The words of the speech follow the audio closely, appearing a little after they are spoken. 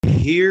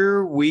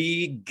here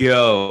we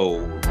go.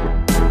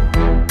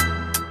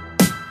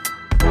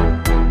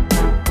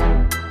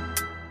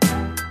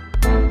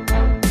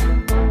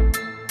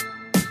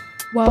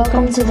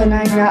 Welcome to the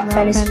 9 Route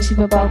Fantasy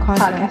Football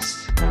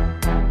Podcast.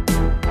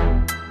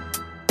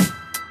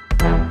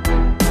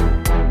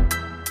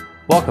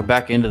 Welcome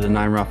back into the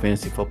 9 Route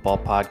Fantasy Football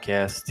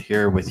Podcast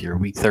here with your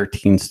Week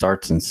 13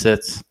 starts and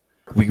sits.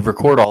 We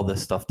record all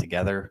this stuff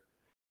together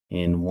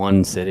in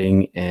one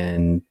sitting,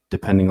 and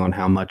depending on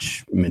how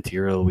much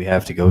material we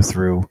have to go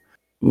through,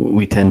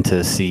 we tend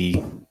to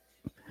see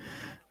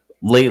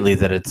lately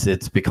that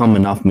it's become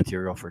enough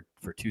material for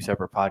two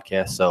separate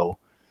podcasts. So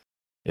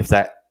if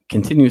that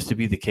continues to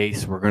be the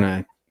case, we're going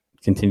to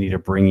continue to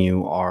bring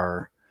you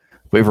our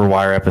waiver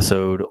wire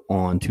episode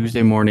on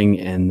Tuesday morning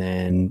and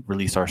then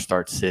release our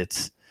start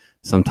sits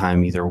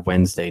sometime either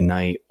Wednesday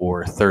night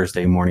or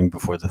Thursday morning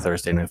before the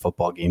Thursday night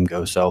football game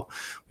goes. So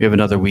we have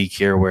another week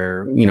here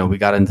where, we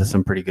got into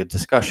some pretty good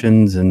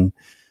discussions and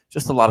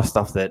just a lot of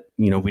stuff that,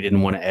 we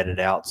didn't want to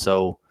edit out.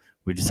 So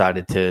we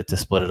decided to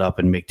split it up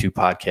and make two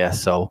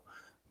podcasts. So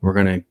we're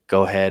going to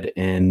go ahead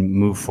and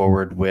move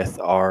forward with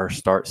our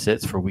start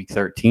sits for week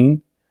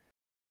 13.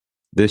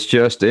 This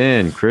just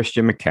in,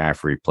 Christian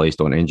McCaffrey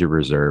placed on injured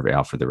reserve,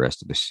 out for the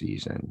rest of the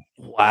season.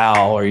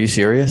 Wow. Are you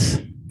serious?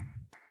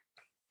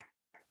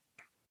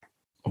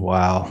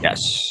 Wow.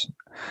 Yes.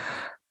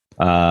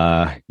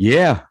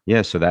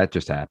 Yeah. So that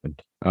just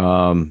happened.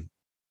 Boy,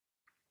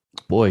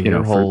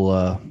 your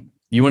whole,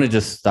 you want to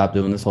just stop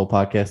doing this whole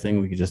podcast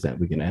thing? We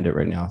can end it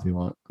right now if you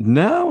want.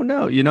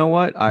 No. You know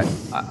what?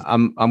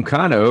 I'm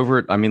kind of over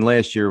it. I mean,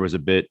 last year was a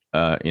bit,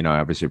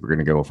 obviously we're going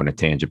to go off on a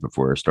tangent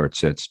before our start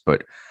sits,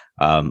 but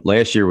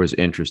last year was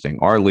interesting.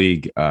 Our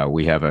league,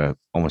 we have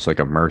almost like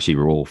a mercy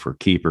rule for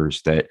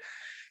keepers that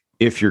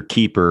if your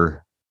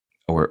keeper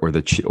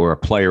or a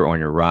player on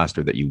your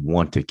roster that you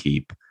want to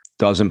keep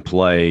doesn't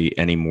play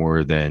any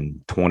more than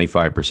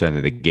 25%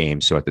 of the game.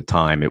 So at the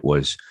time it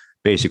was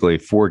basically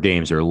 4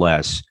 games or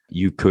less,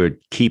 you could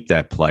keep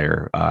that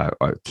player.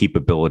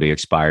 Keepability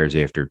expires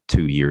after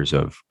 2 years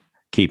of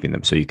keeping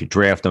them. So you could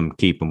draft them,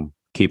 keep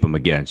them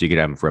again. So you could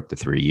have them for up to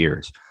 3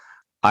 years.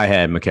 I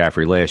had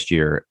McCaffrey last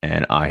year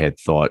and I had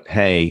thought,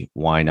 hey,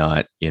 why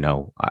not?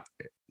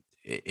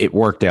 It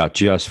worked out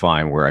just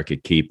fine where I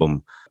could keep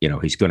him.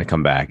 He's going to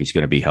come back. He's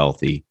going to be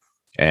healthy.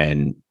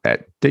 And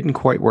that didn't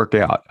quite work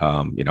out.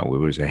 It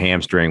was a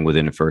hamstring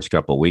within the first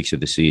couple of weeks of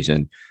the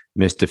season,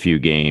 missed a few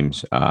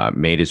games,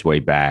 made his way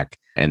back,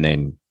 and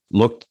then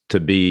looked to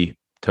be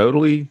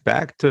totally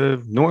back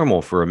to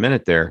normal for a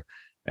minute there.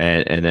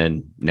 And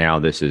then now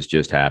this has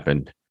just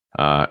happened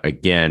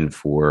again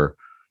for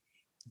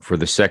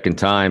the second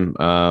time.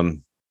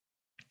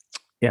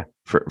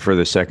 For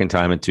the second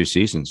time in 2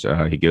 seasons.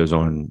 He goes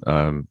on,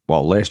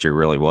 last year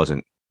really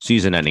wasn't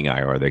season-ending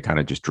IR. They kind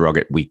of just drug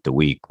it week to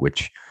week,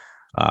 which,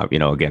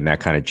 again, that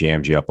kind of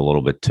jams you up a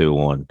little bit too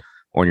on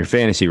your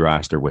fantasy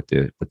roster with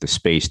the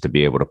space to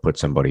be able to put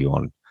somebody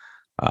on,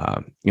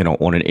 on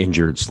an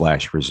injured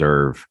 /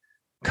 reserve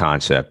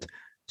concept.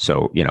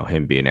 So,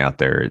 him being out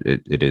there,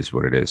 it is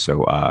what it is.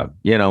 So,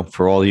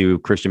 for all you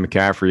Christian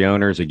McCaffrey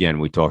owners, again,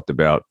 we talked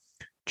about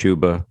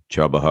Chuba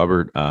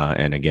Hubbard,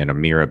 and again,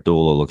 Amir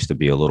Abdullah looks to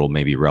be a little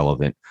maybe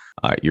relevant.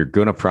 You're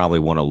going to probably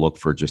want to look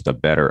for just a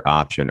better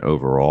option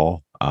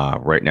overall.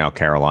 Right now,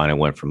 Carolina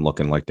went from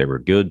looking like they were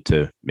good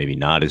to maybe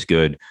not as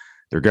good.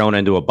 They're going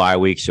into a bye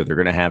week, so they're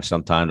going to have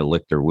some time to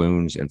lick their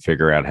wounds and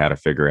figure out how to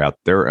figure out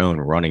their own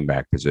running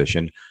back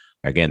position.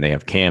 Again, they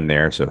have Cam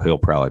there, so he'll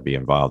probably be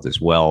involved as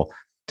well.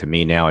 To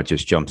me now, it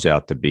just jumps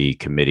out to be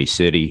committee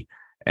city.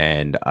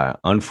 And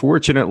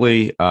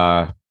unfortunately,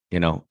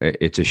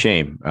 it's a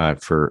shame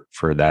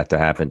for that to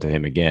happen to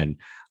him again.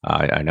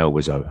 I know it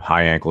was a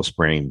high ankle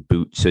sprain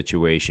boot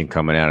situation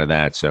coming out of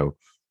that. So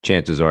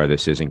chances are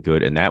this isn't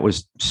good. And that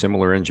was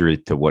similar injury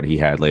to what he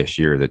had last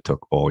year that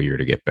took all year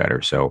to get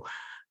better. So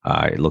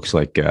it looks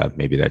like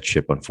maybe that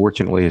ship,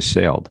 unfortunately, has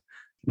sailed.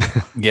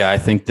 Yeah, I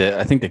think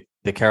the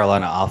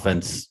Carolina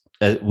offense,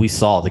 we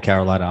saw the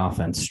Carolina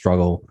offense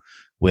struggle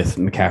with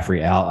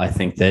McCaffrey out. I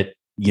think that,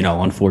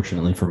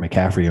 unfortunately for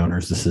McCaffrey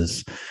owners, this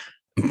is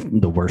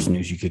the worst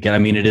news you could get. I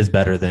mean, it is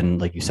better than,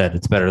 like you said,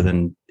 it's better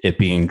than it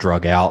being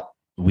drug out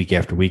week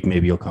after week.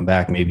 Maybe he'll come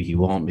back. Maybe he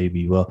won't.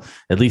 Maybe he will.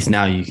 At least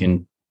now you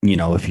can,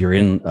 if you're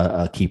in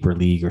a keeper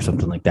league or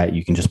something like that,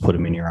 you can just put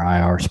him in your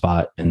IR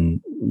spot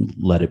and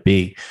let it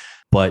be.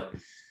 But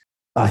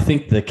I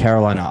think the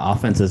Carolina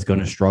offense is going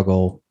to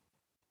struggle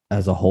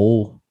as a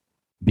whole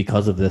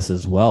because of this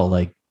as well.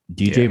 Like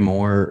DJ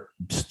Moore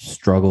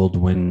struggled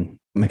when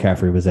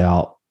McCaffrey was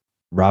out.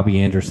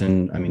 Robbie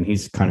Anderson, I mean,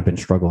 he's kind of been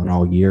struggling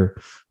all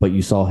year, but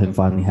you saw him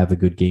finally have a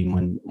good game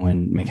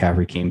when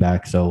McCaffrey came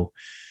back. So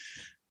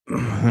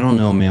I don't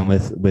know, man,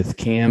 with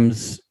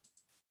Cam's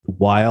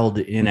wild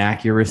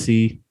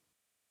inaccuracy,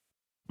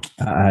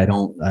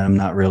 I'm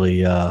not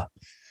really,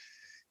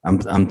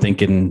 I'm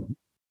thinking,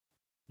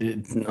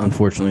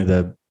 unfortunately,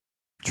 the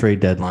trade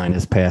deadline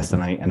is passed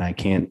and I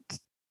can't,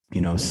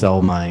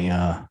 sell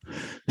my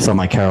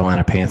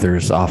Carolina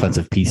Panthers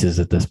offensive pieces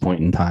at this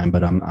point in time,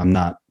 but I'm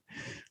not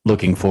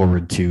looking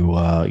forward to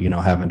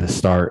having to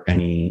start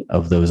any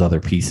of those other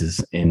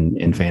pieces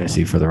in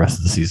fantasy for the rest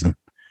of the season.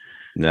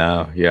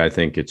 No, yeah, I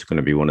think it's going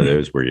to be one of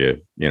those where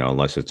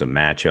unless it's a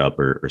matchup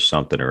or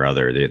something or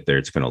other,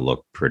 it's going to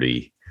look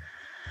pretty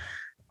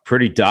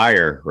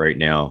dire right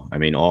now. I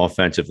mean,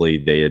 offensively,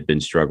 they had been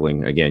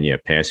struggling again. Yeah,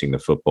 passing the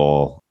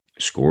football,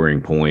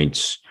 scoring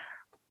points.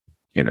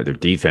 Their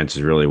defense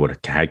is really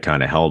what had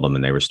kind of held them,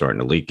 and they were starting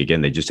to leak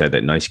again. They just had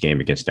that nice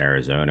game against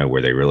Arizona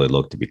where they really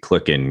looked to be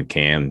clicking.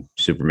 Cam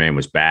Superman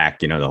was back,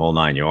 the whole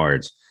 9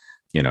 yards.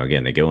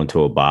 Again, they go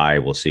into a bye.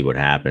 We'll see what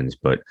happens,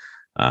 but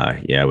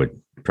I would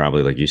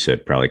probably, like you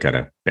said, probably kind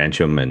of bench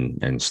them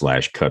and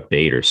 / cut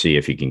bait or see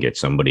if you can get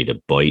somebody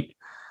to bite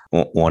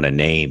on a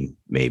name,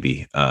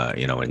 maybe,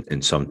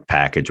 in some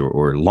package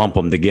or lump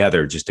them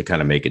together just to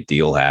kind of make a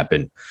deal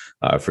happen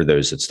for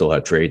those that still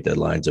have trade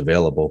deadlines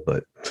available.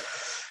 But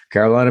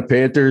Carolina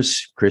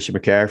Panthers, Christian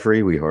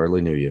McCaffrey, we hardly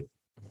knew you.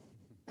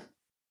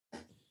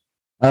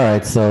 All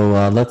right,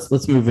 so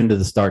let's move into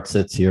the start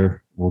sits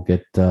here. We'll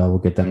get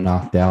them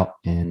knocked out,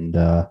 and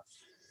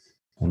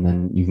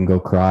then you can go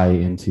cry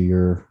into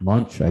your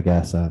lunch, I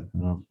guess. I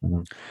don't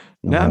know.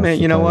 No, man.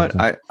 You know what?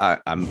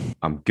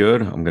 I'm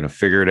good. I'm gonna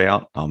figure it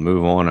out. I'll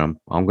move on.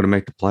 I'm gonna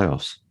make the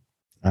playoffs.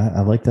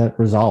 I like that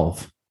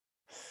resolve.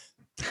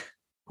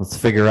 Let's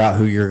figure out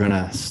who you're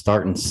gonna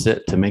start and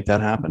sit to make that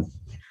happen.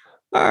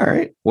 All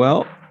right.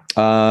 Well,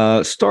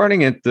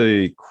 starting at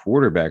the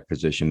quarterback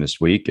position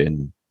this week,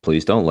 and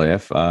please don't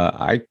laugh.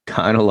 I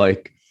kind of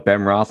like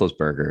Ben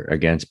Roethlisberger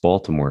against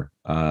Baltimore.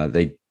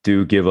 They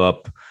do give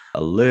up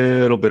a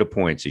little bit of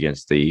points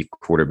against the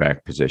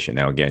quarterback position.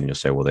 Now, again, you'll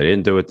say, well, they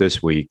didn't do it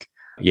this week.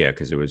 Yeah,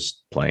 because it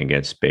was playing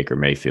against Baker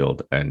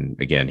Mayfield. And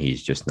again,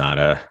 he's just not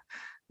a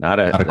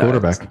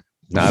quarterback.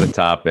 Not a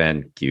top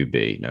end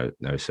QB.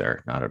 No,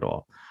 sir. Not at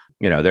all.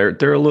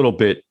 They're a little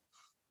bit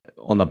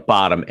on the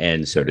bottom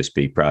end, so to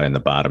speak, probably in the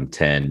bottom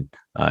 10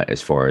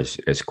 as far as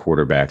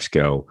quarterbacks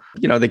go.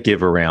 They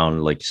give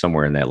around like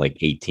somewhere in that like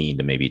 18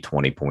 to maybe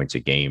 20 points a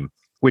game,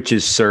 which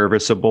is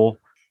serviceable.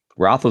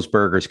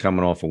 Roethlisberger's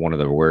coming off of one of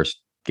the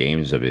worst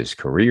games of his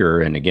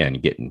career. And again,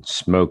 getting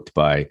smoked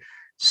by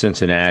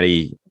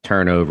Cincinnati,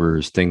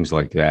 turnovers, things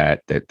like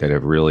that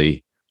have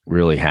really,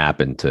 really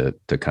happened to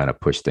kind of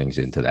push things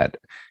into that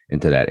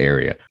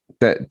area.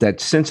 That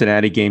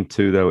Cincinnati game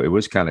too, though, it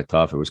was kind of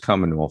tough. It was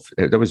coming off.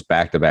 There was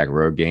back-to-back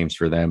road games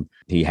for them.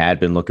 He had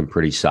been looking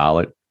pretty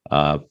solid,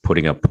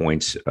 putting up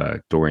points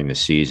during the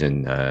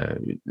season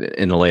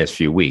in the last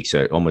few weeks.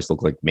 It almost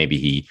looked like maybe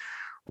he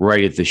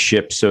righted the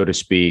ship, so to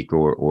speak,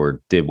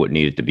 or did what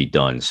needed to be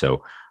done.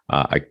 So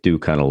I do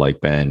kind of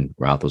like Ben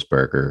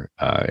Roethlisberger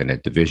in a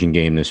division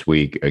game this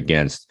week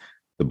against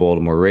the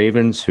Baltimore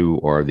Ravens, who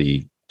are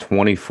the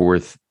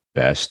 24th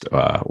best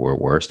or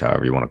worst,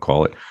 however you want to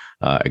call it,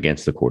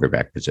 against the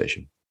quarterback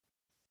position.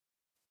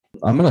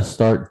 I'm going to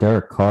start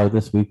Derek Carr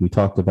this week. We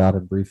talked about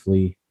it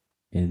briefly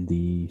in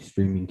the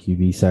streaming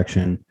QB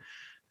section.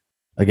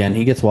 Again,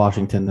 he gets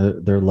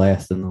Washington. They're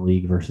last in the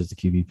league versus the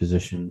QB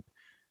position.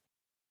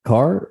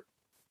 Carr,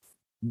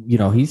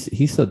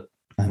 he's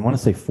I want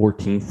to say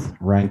 14th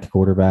ranked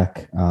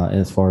quarterback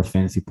as far as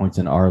fantasy points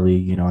in our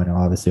league. I know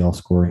obviously all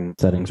scoring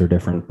settings are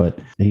different, but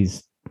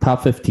he's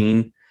top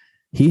 15.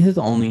 He has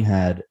only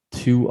had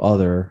 2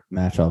 other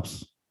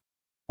matchups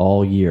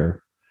all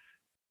year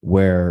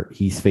where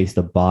he's faced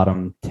a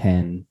bottom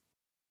 10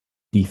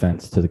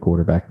 defense to the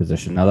quarterback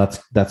position. Now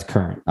that's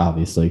current,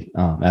 obviously.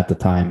 At the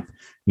time,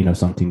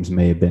 some teams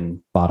may have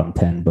been bottom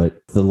 10, but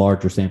the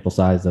larger sample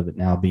size of it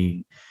now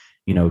being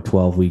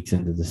 12 weeks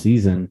into the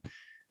season,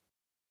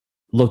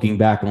 looking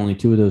back, only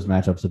 2 of those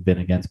matchups have been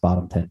against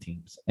bottom 10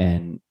 teams.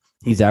 And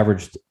he's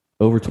averaged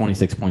over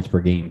 26 points per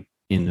game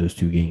in those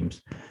 2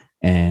 games.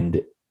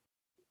 And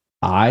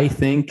I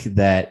think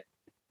that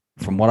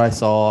from what I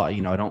saw,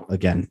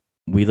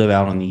 we live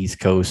out on the East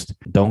Coast,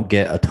 don't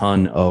get a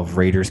ton of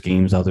Raiders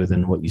games other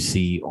than what you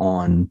see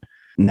on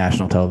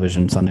national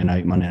television, Sunday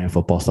night, Monday Night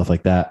Football, stuff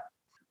like that.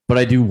 But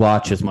I do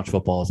watch as much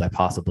football as I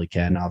possibly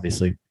can,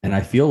 obviously. And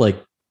I feel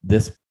like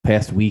this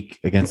past week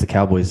against the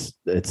Cowboys,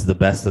 it's the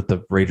best that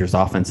the Raiders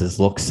offense has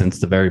looked since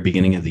the very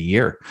beginning of the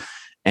year.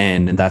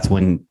 And that's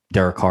when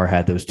Derek Carr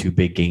had those 2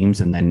 big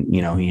games. And then,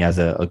 he has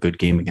a good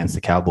game against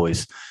the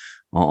Cowboys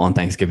on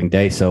Thanksgiving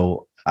Day.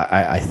 So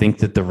I think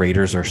that the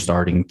Raiders are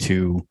starting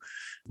to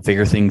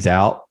figure things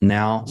out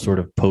now, sort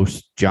of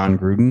post John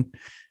Gruden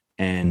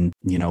and,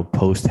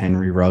 post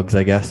Henry Ruggs,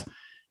 I guess.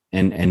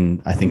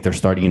 And I think they're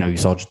starting, you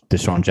saw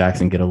Deshaun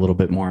Jackson get a little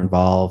bit more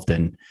involved,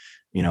 and,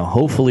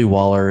 hopefully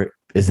Waller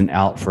isn't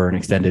out for an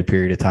extended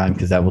period of time,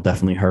 because that will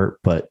definitely hurt.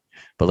 But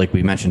like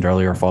we mentioned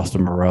earlier, Foster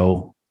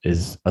Moreau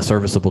is a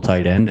serviceable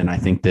tight end. And I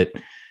think that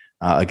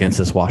against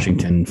this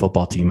Washington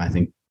football team, I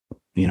think,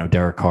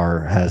 Derek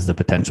Carr has the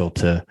potential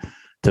to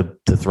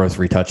throw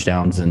 3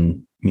 touchdowns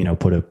and,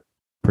 put a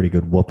pretty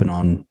good whooping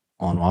on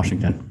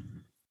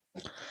Washington.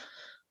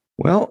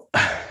 Well,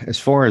 as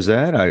far as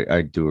that,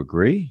 I do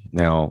agree.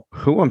 Now,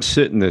 who I'm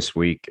sitting this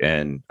week,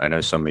 and I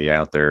know some of you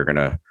out there are going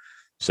to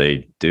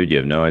say, dude, you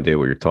have no idea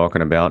what you're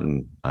talking about.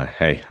 And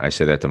hey, I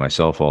say that to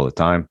myself all the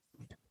time.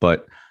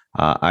 But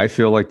I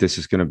feel like this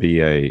is going to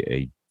be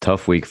a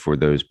tough week for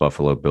those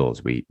Buffalo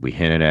Bills. We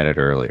hinted at it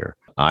earlier.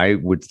 I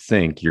would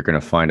think you're going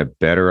to find a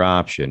better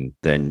option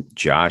than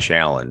Josh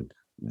Allen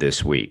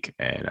this week.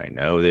 And I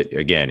know that,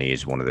 again,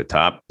 he's one of the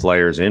top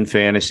players in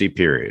fantasy,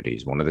 period.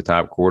 He's one of the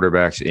top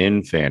quarterbacks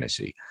in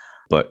fantasy.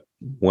 But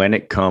when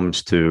it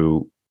comes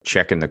to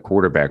checking the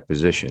quarterback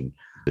position,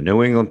 the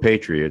New England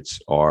Patriots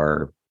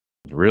are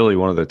really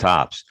one of the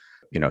tops.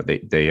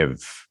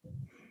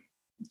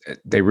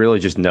 They really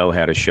just know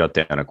how to shut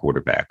down a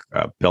quarterback.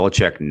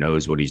 Belichick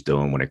knows what he's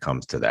doing when it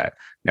comes to that.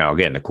 Now,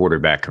 again, the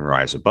quarterback can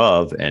rise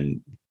above, and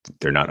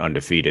they're not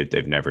undefeated.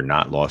 They've never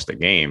not lost a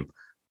game.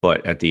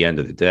 But at the end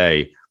of the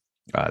day,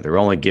 they're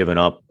only giving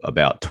up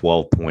about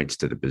 12 points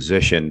to the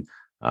position.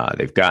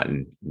 They've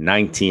gotten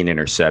 19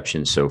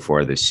 interceptions so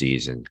far this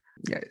season.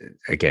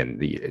 Again,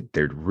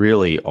 they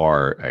really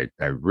are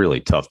a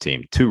really tough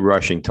team. 2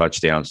 rushing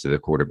touchdowns to the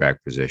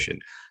quarterback position.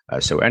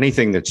 So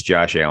anything that's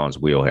Josh Allen's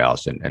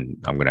wheelhouse, and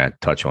I'm going to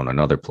touch on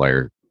another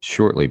player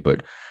shortly,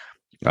 but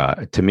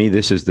to me,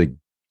 this is the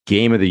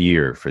game of the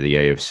year for the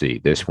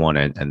AFC, this one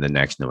and the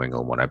next New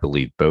England one. I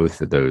believe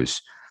both of those,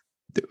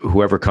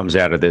 whoever comes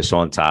out of this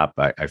on top,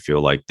 I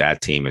feel like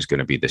that team is going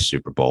to be the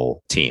Super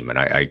Bowl team. And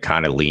I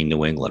kind of lean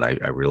New England.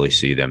 I really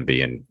see them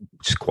being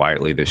just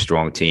quietly the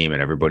strong team,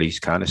 and everybody's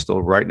kind of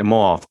still writing them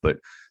off, but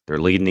they're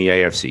leading the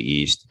AFC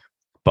East.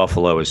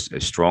 Buffalo is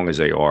as strong as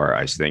they are.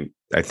 I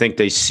think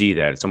they see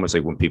that. It's almost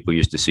like when people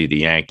used to see the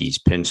Yankees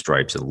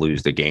pinstripes and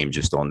lose the game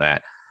just on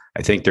that.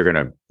 I think they're going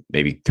to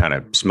maybe kind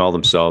of smell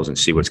themselves and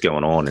see what's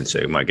going on and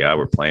say, oh my God,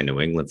 we're playing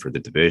New England for the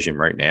division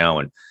right now.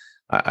 And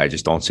I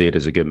just don't see it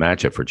as a good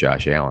matchup for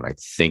Josh Allen. I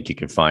think you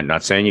can find,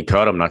 not saying you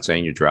cut him, not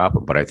saying you drop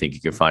him, but I think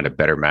you can find a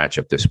better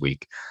matchup this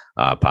week,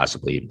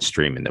 possibly even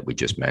streaming that we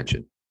just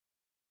mentioned.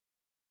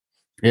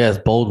 Yeah, it's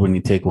bold when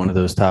you take one of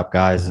those top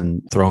guys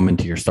and throw him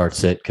into your start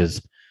sit,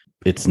 because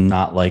it's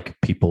not like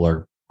people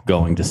are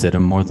going to sit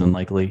him more than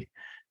likely,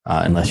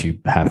 unless you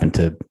happen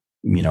to,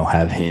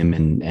 have him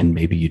and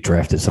maybe you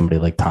drafted somebody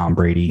like Tom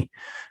Brady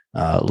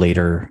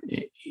later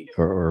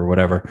or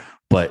whatever.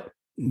 But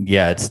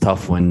yeah, it's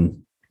tough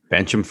when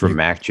bench him for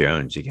Mac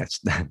Jones. He gets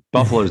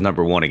Buffalo's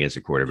number 1 against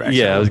a quarterback.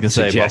 Yeah, so I was going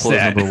to say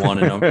Buffalo's number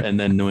 1 and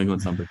then New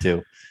England's number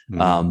 2.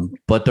 Mm-hmm.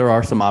 But there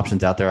are some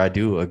options out there. I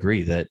do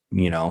agree that,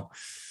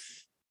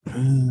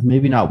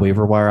 maybe not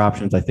waiver wire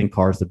options. I think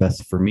Carr's the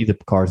best for me. The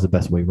Carr's the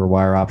best waiver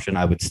wire option.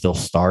 I would still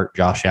start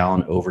Josh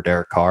Allen over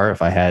Derek Carr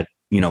if I had,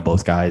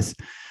 both guys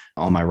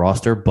on my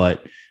roster.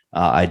 But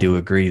I do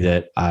agree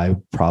that I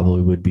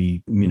probably would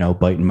be,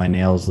 biting my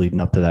nails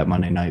leading up to that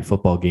Monday Night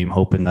Football game,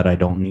 hoping that I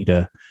don't need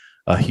a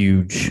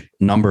huge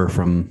number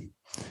from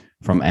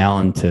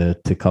Allen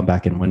to come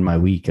back and win my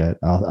week.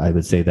 I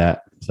would say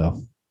that.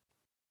 So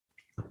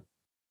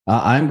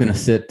I'm going to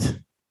sit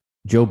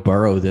Joe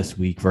Burrow this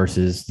week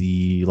versus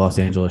the Los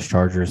Angeles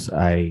Chargers.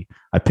 I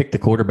pick the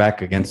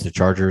quarterback against the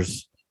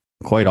Chargers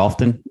quite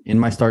often in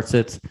my start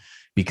sits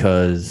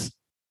because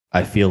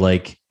I feel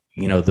like,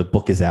 the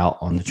book is out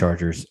on the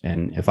Chargers.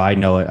 And if I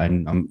know it,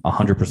 I'm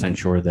 100%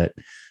 sure that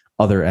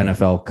other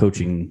NFL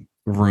coaching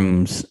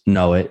rooms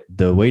know it.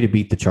 The way to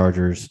beat the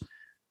Chargers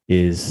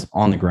is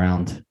on the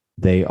ground.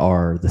 They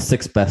are the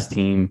 6th best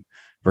team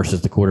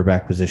versus the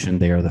quarterback position.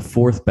 They are the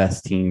 4th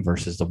best team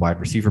versus the wide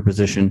receiver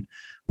position,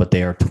 but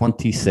they are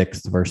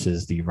 26th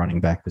versus the running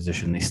back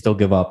position. They still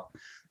give up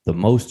the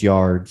most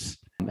yards,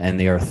 and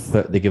they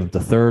give up the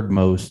 3rd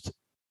most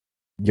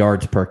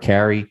yards per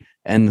carry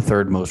and the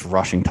 3rd most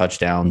rushing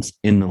touchdowns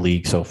in the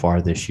league so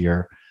far this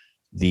year.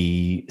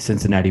 The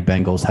Cincinnati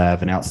Bengals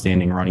have an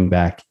outstanding running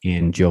back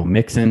in Joe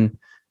Mixon.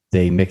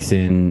 They mix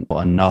in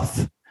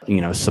enough,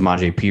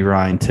 Samaje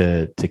Perine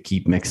to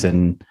keep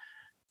Mixon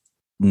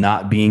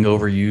not being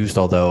overused,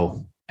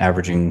 although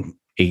averaging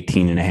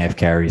 18 and a half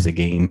carries a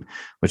game,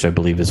 which I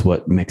believe is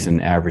what Mixon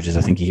averages.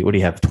 I think he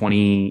have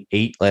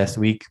 28 last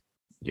week.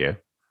 Yeah.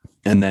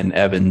 And then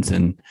Evans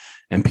and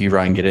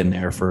Perine get in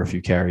there for a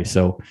few carries.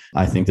 So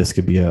I think this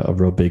could be a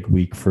real big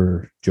week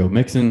for Joe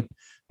Mixon.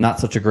 Not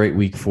such a great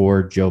week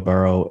for Joe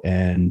Burrow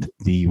and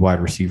the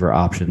wide receiver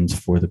options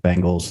for the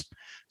Bengals.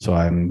 So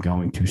I'm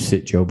going to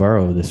sit Joe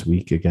Burrow this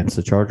week against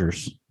the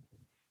Chargers.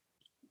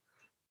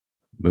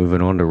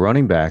 Moving on to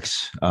running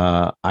backs.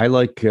 I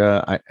like,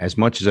 as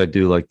much as I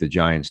do like the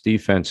Giants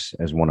defense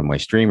as one of my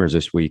streamers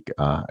this week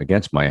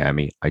against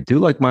Miami, I do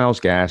like Myles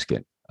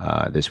Gaskin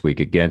this week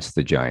against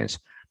the Giants.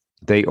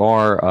 They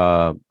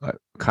are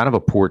kind of a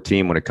poor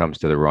team when it comes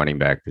to the running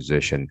back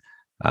position.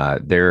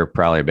 They're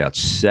probably about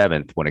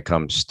 7th when it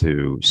comes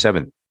to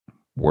 7th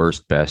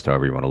worst, best,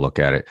 however you want to look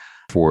at it,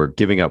 for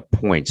giving up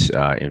points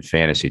in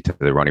fantasy to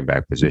the running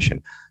back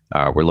position.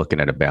 We're looking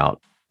at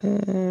about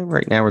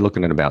right now, we're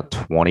looking at about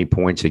 20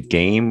 points a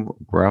game,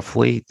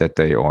 roughly, that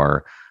they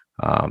are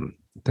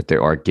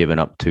giving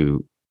up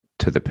to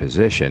the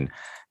position.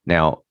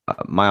 Now,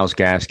 Myles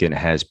Gaskin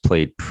has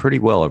played pretty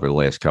well over the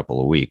last couple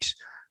of weeks.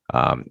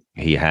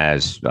 He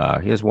has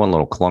one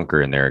little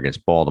clunker in there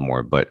against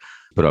Baltimore, but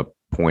put up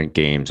point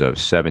games of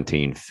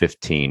 17,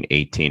 15,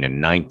 18,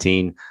 and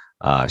 19.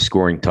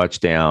 scoring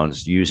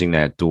touchdowns, using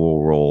that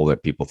dual role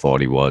that people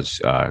thought he was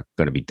going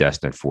to be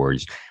destined for.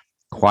 He's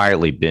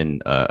quietly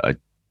been a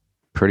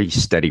pretty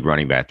steady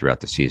running back throughout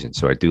the season.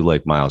 So I do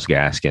like Myles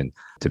Gaskin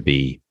to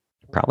be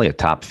probably a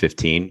top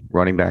 15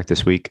 running back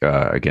this week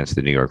against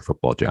the New York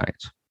Football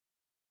Giants.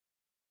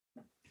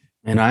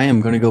 And I am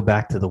going to go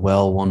back to the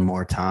well one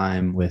more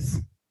time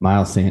with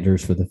Miles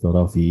Sanders for the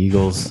Philadelphia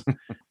Eagles.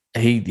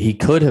 He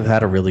could have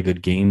had a really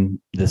good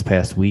game this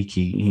past week.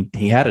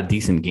 He had a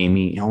decent game.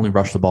 He only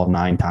rushed the ball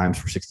 9 times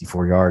for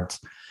 64 yards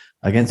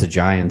against the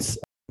Giants.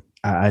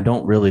 I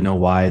don't really know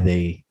why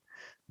they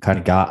kind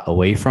of got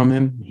away from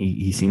him.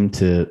 He seemed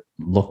to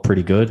look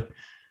pretty good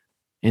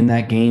in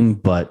that game,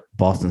 but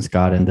Boston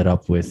Scott ended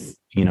up with,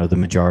 the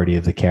majority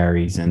of the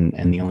carries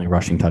and the only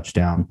rushing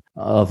touchdown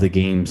of the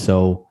game.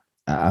 So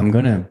I'm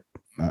going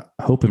to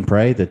hope and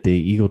pray that the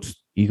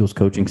Eagles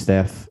coaching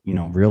staff,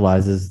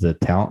 realizes the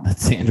talent that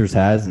Sanders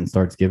has and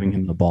starts giving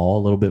him the ball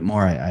a little bit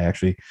more. I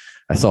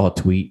saw a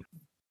tweet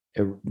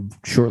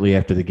shortly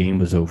after the game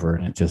was over,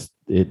 and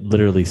it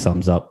literally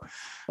sums up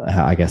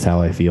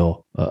how I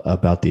feel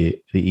about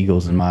the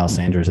Eagles and Miles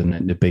Sanders.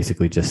 And it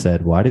basically just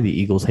said, why do the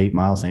Eagles hate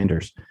Miles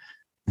Sanders?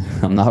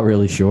 I'm not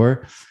really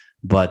sure,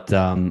 but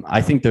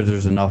I think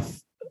there's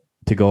enough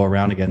to go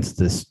around against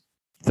this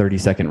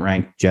 32nd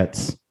ranked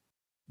Jets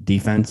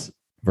defense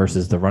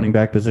versus the running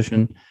back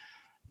position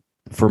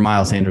for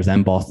Miles Sanders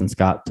and Boston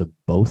Scott to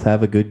both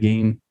have a good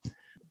game.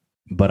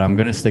 But I'm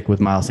going to stick with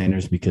Miles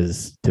Sanders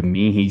because to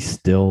me, he's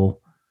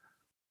still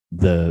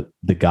the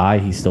guy.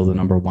 He's still the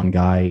number one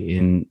guy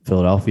in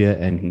Philadelphia,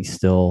 and he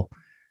still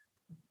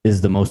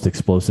is the most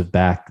explosive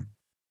back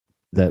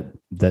that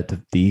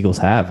the Eagles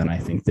have. And I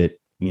think that,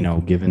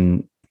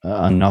 given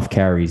enough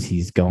carries,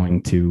 he's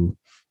going to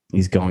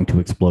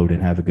explode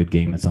and have a good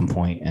game at some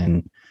point.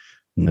 And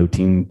no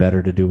team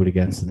better to do it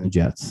against than the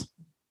Jets.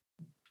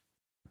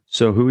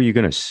 So who are you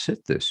going to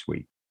sit this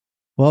week?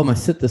 Well, my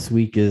sit this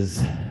week it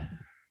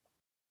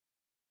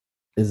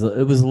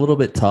was a little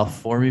bit tough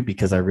for me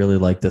because I really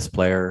like this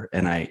player,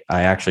 and I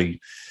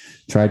actually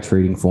tried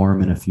trading for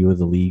him in a few of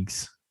the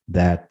leagues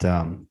that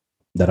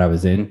I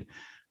was in,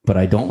 but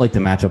I don't like the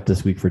matchup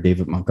this week for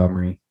David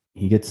Montgomery.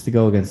 He gets to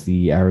go against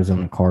the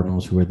Arizona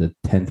Cardinals, who are the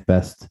 10th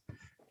best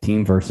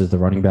team versus the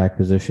running back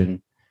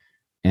position,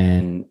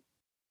 and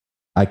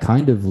I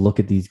kind of look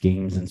at these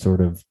games and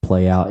sort of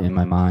play out in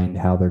my mind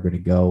how they're going to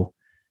go.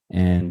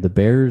 And the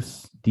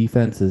Bears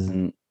defense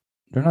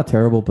they're not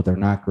terrible, but they're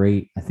not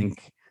great. I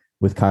think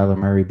with Kyler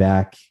Murray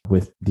back,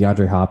 with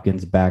DeAndre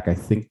Hopkins back, I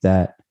think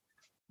that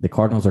the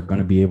Cardinals are going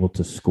to be able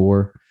to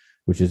score,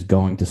 which is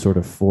going to sort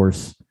of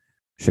force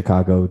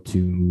Chicago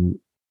to,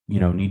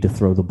 need to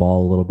throw the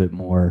ball a little bit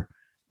more.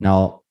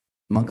 Now,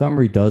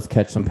 Montgomery does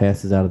catch some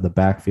passes out of the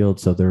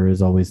backfield, so there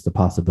is always the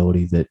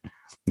possibility that,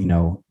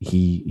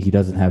 he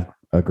doesn't have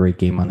a great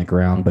game on the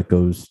ground, but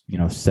goes,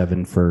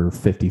 7 for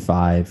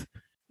 55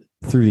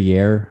 through the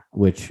air,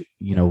 which,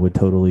 would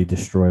totally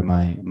destroy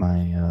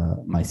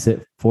my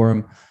sit for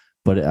him.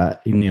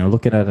 But,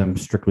 looking at him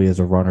strictly as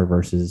a runner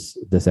versus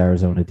this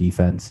Arizona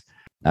defense,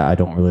 I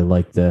don't really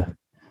like the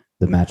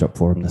matchup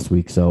for him this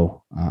week.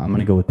 So I'm going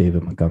to go with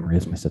David Montgomery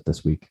as my sit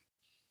this week.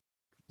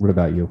 What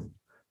about you?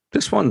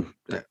 This one,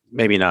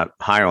 maybe not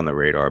high on the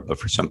radar, but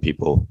for some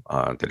people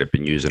that have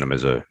been using him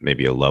as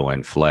maybe a low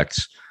end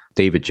flex.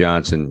 David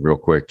Johnson, real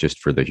quick, just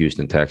for the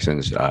Houston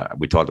Texans.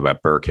 We talked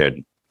about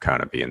Burkhead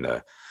kind of being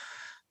the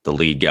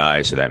lead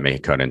guy, so that may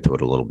cut into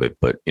it a little bit.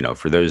 But,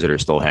 for those that are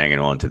still hanging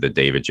on to the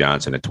David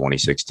Johnson of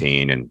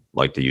 2016 and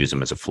like to use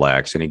him as a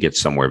flex, and he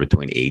gets somewhere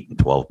between 8 and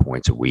 12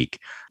 points a week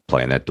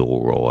playing that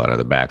dual role out of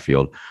the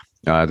backfield.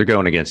 They're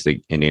going against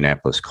the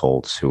Indianapolis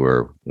Colts, who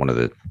are one of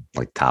the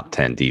top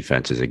 10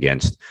 defenses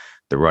against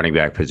the running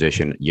back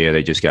position. Yeah,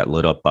 they just got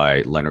lit up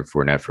by Leonard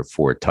Fournette for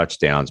 4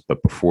 touchdowns,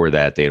 but before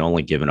that, they'd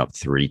only given up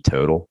 3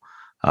 total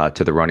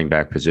to the running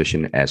back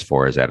position as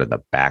far as out of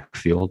the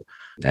backfield.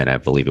 And I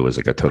believe it was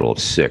a total of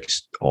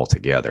 6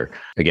 altogether.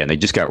 Again, they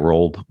just got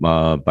rolled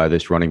by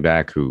this running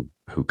back who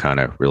kind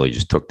of really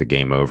just took the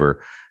game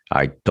over.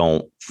 I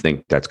don't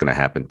think that's going to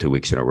happen 2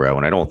 weeks in a row,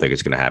 and I don't think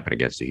it's going to happen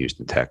against the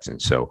Houston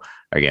Texans. So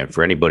again,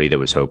 for anybody that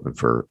was hoping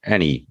for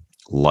any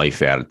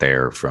life out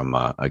there from,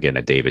 again,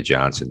 a David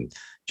Johnson,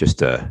 just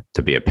to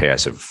be a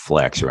passive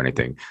flex or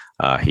anything,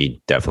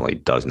 he definitely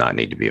does not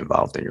need to be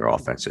involved in your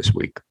offense this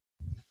week.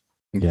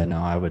 Yeah,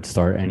 no, I would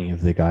start any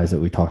of the guys that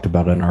we talked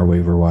about in our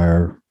waiver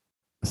wire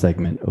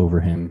segment over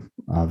him,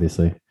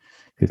 obviously.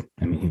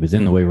 He was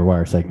in the waiver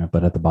wire segment,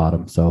 but at the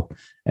bottom. So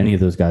any of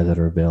those guys that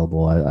are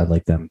available, I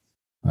like them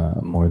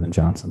more than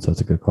Johnson. So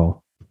it's a good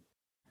call.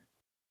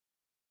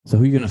 So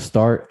who are you going to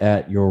start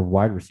at your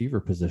wide receiver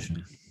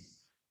position?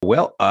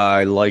 Well,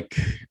 I like,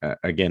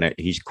 again,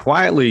 he's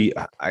quietly,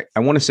 I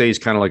want to say he's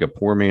kind of like a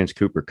poor man's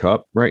Cooper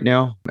Kupp right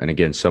now. And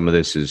again, some of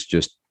this is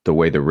just the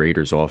way the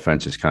Raiders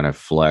offense is kind of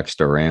flexed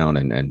around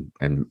and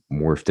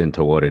morphed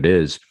into what it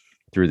is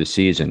through the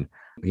season.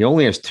 He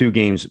only has 2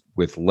 games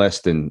with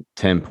less than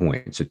 10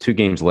 points, so 2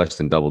 games less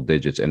than double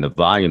digits, and the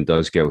volume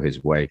does go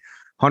his way.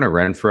 Hunter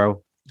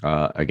Renfrow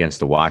against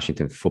the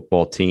Washington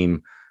football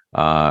team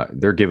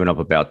They're giving up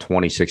about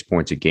 26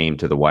 points a game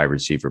to the wide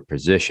receiver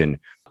position.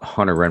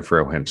 Hunter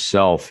Renfrow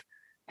himself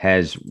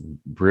has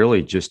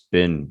really just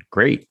been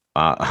great,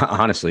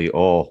 honestly,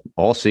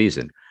 all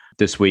season.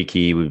 This week,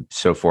 he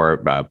so far,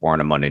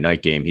 barring a Monday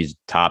night game, he's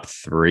top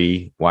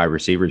 3 wide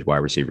receivers, wide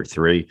receiver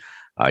 3.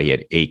 He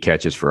had 8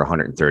 catches for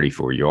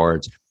 134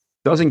 yards.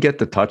 Doesn't get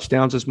the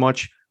touchdowns as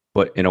much,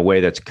 but in a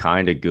way that's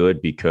kind of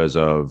good because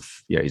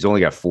he's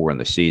only got 4 in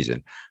the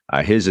season.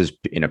 His is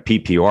in a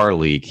PPR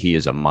league. He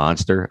is a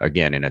monster.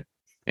 Again,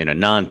 in a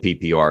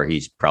non-PPR,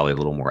 he's probably a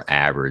little more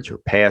average or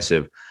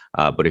passive.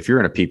 But if you're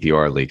in a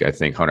PPR league, I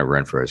think Hunter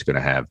Renfrow is going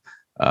to have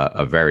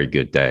a very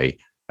good day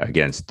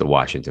against the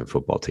Washington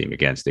football team.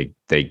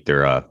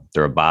 They're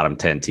a bottom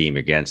 10 team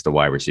against the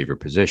wide receiver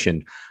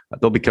position.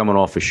 They'll be coming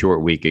off a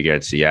short week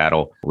against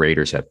Seattle.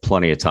 Raiders have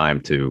plenty of time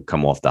to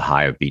come off the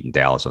high of beating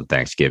Dallas on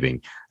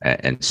Thanksgiving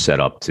and set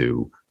up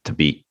to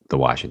beat the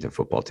Washington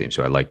football team.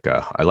 So I like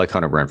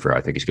Hunter Renfrow.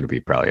 I think he's going to be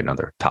probably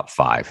another top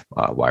 5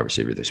 wide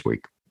receiver this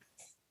week.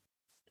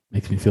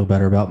 Makes me feel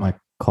better about my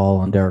call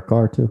on Derek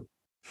Carr too.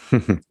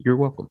 You're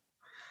welcome.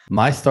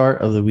 My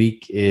start of the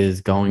week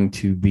is going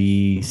to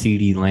be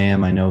CeeDee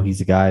Lamb. I know he's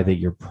a guy that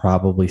you're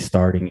probably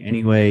starting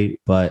anyway,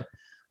 but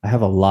I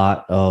have a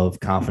lot of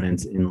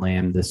confidence in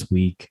Lamb this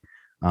week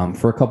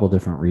for a couple of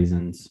different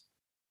reasons.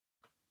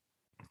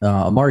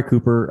 Amari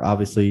Cooper,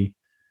 obviously,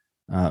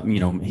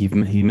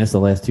 he missed the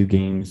last 2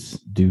 games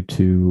due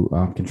to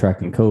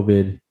contracting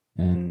COVID,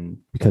 and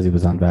because he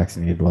was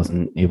unvaccinated,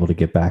 wasn't able to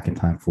get back in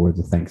time for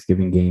the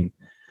Thanksgiving game.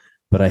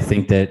 But I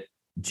think that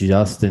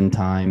just in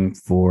time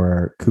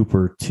for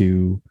Cooper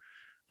to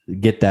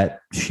get that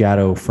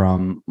shadow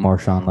from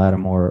Marshawn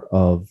Lattimore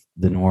of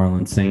the New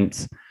Orleans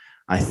Saints,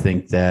 I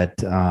think that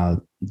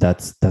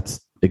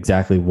that's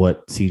exactly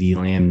what CeeDee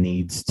Lamb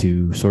needs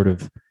to sort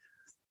of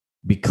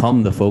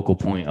become the focal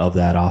point of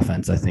that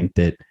offense. I think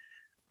that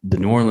the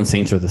New Orleans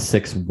Saints are the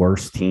 6th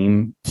worst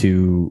team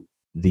to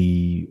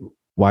the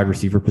wide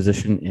receiver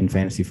position in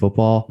fantasy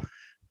football,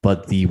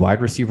 but the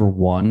wide receiver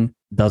 1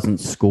 doesn't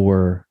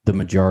score the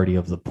majority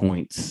of the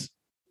points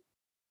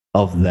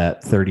of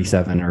that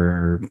 37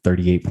 or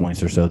 38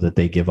 points or so that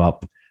they give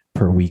up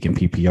per week in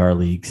PPR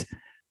leagues.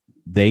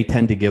 They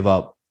tend to give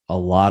up a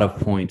lot of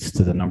points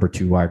to the number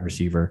 2 wide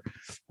receiver.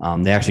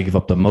 They actually give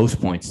up the most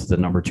points to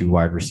the number 2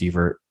 wide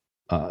receiver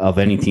of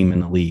any team in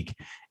the league.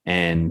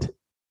 And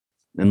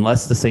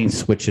unless the Saints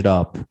switch it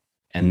up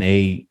and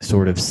they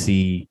sort of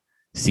see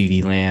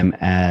CeeDee Lamb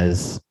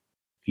as,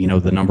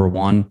 the number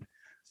 1,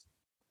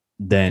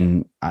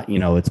 then,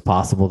 it's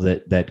possible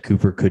that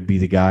Cooper could be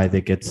the guy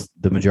that gets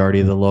the majority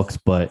of the looks,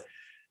 but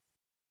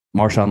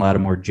Marshawn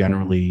Lattimore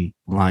generally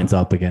lines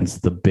up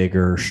against the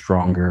bigger,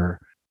 stronger,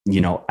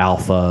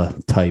 alpha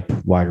type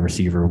wide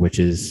receiver, which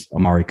is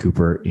Amari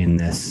Cooper in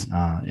this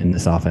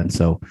offense.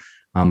 So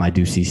I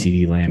do see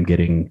CeeDee Lamb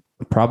getting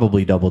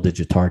probably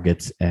double-digit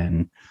targets,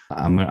 and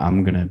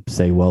I'm going to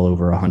say well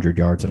over 100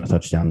 yards and a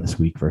touchdown this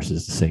week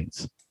versus the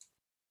Saints.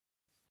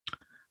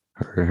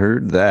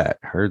 Heard that.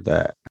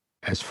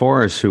 As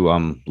far as who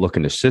I'm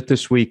looking to sit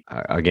this week,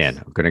 again,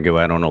 I'm going to go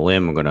out on a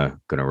limb. I'm going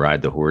to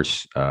ride the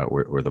horse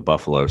or the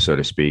buffalo, so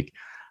to speak.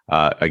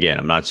 Again,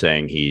 I'm not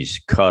saying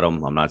he's cut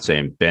him. I'm not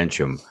saying bench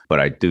him,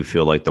 but I do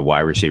feel like the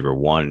wide receiver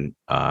 1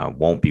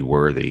 won't be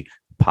worthy,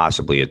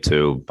 possibly a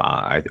 2.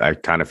 I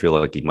kind of feel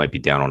like he might be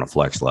down on a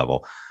flex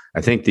level.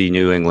 I think the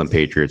New England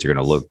Patriots are going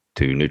to look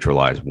to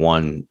neutralize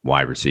 1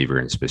 wide receiver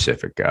in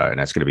specific, and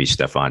that's going to be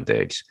Stephon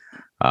Diggs.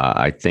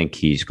 I think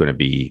he's going to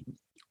be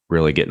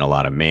really getting a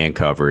lot of man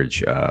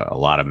coverage, a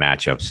lot of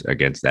matchups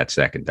against that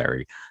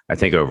secondary. I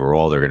think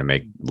overall they're going to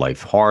make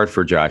life hard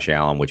for Josh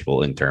Allen, which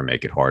will in turn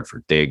make it hard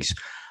for Diggs.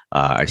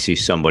 I see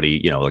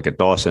somebody, like a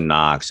Dawson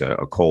Knox, a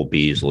Cole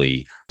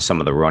Beasley, some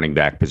of the running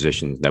back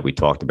positions that we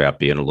talked about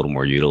being a little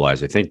more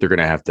utilized. I think they're going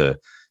to have to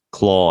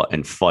claw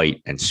and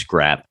fight and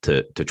scrap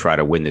to try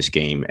to win this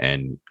game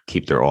and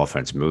keep their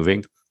offense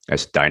moving.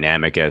 As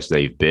dynamic as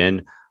they've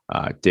been,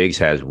 Diggs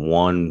has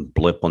 1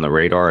 blip on the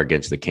radar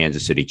against the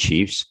Kansas City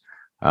Chiefs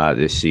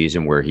this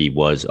season where he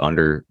was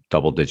under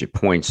double-digit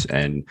points,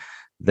 and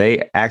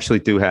they actually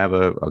do have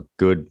a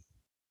good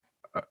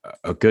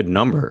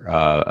number,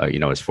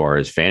 as far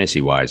as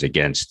fantasy-wise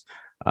against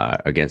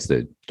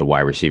the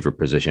wide receiver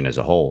position as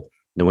a whole.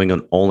 New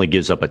England only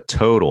gives up a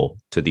total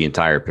to the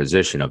entire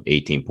position of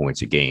 18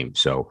 points a game.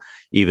 So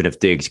even if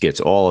Diggs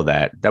gets all of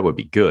that, that would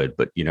be good.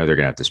 But, they're going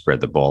to have to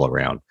spread the ball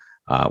around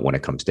when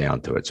it comes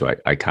down to it. So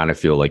I kind of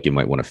feel like you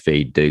might want to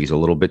fade Diggs a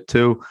little bit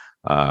too.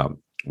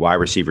 Wide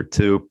receiver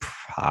 2,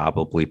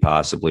 probably,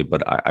 possibly.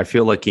 But I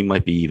feel like he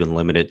might be even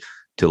limited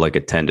to like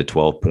a 10 to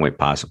 12 point,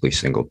 possibly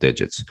single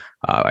digits.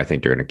 I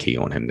think they're going to key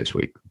on him this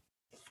week.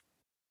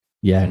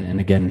 Yeah.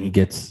 And again, he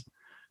gets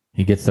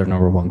their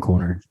number 1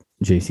 corner,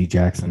 J.C.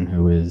 Jackson,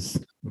 who is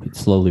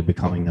slowly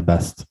becoming the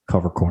best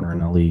cover corner in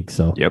the league.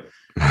 So yep,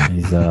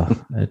 he's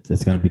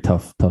it's going to be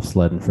tough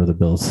sledding for the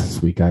Bills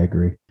this week. I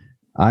agree.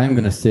 I am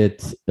going to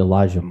sit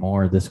Elijah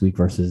Moore this week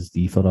versus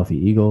the Philadelphia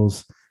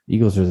Eagles.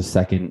 Eagles are the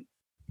 2nd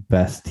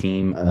best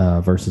team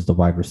versus the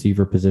wide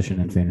receiver position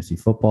in fantasy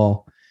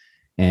football.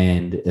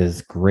 And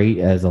as great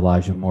as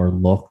Elijah Moore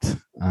looked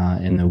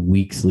in the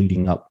weeks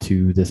leading up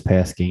to this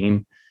past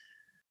game,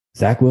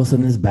 Zach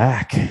Wilson is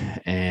back,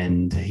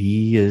 and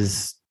he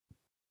is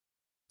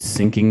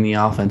sinking the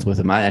offense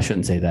with him. I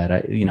shouldn't say that.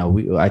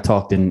 I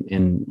talked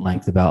in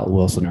length about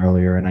Wilson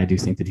earlier, and I do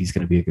think that he's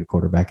going to be a good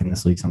quarterback in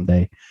this league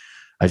someday.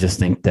 I just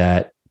think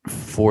that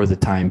for the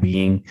time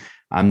being,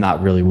 I'm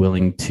not really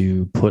willing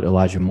to put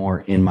Elijah Moore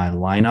in my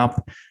lineup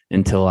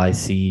until I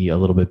see a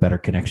little bit better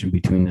connection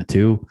between the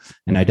two.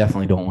 And I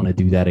definitely don't want to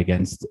do that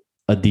against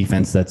a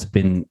defense that's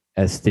been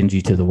as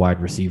stingy to the wide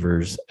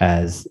receivers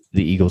as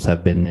the Eagles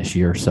have been this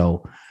year.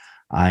 So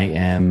I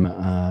am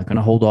going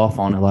to hold off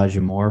on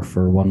Elijah Moore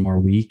for one more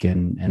week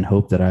and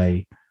hope that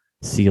I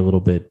see a little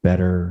bit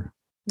better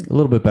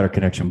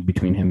connection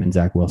between him and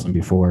Zach Wilson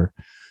before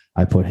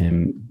I put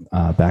him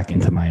back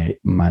into my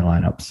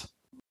lineups.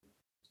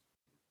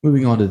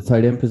 Moving on to the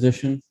tight end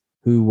position,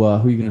 who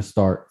are you going to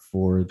start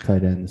for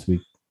tight end this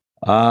week?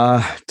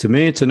 To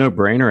me, it's a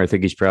no-brainer. I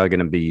think he's probably going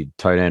to be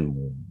tight end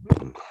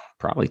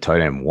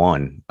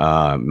one,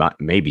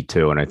 maybe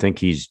two. And I think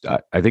he's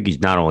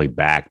not only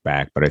back,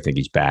 but I think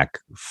he's back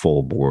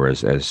full bore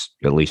as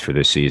at least for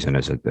this season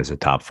as a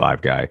top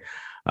 5 guy.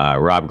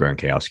 Rob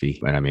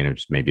Gronkowski, and I mean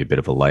it's maybe a bit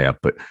of a layup,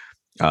 but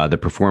the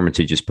performance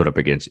he just put up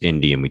against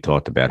Indy, and we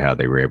talked about how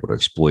they were able to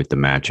exploit the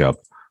matchup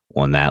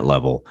on that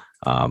level.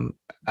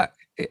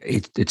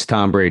 It's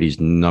Tom Brady's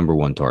number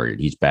one target.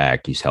 He's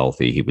back. He's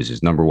healthy. He was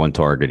his number one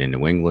target in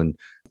New England,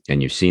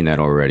 and you've seen that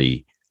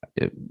already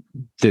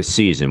this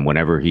season.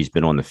 Whenever he's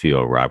been on the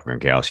field, Rob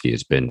Gronkowski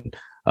has been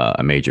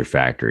a major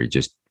factor. He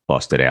just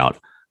busted out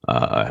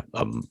a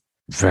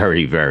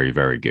very, very,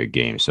 very good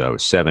game. So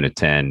 7 of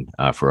 10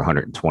 for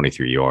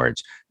 123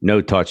 yards,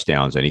 no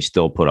touchdowns, and he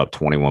still put up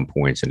 21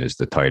 points and is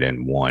the tight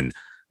end one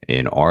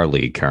in our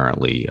league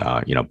currently,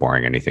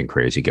 barring anything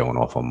crazy going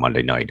off on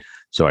Monday night.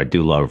 So I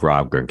do love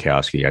Rob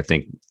Gronkowski. I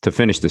think to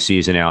finish the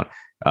season out,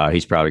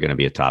 he's probably going to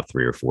be a top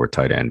 3 or 4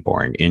 tight end,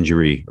 barring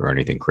injury or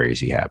anything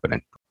crazy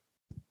happening.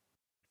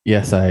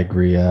 Yes, I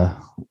agree.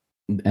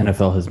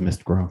 NFL has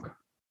missed Gronk.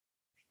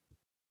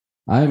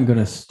 I'm going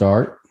to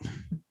start.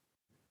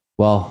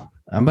 Well,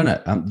 I'm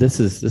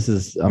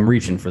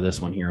reaching for this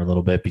one here a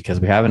little bit because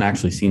we haven't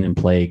actually seen him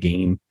play a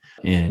game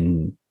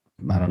in,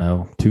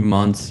 2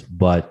 months,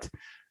 but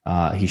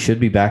he should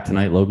be back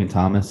tonight. Logan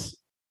Thomas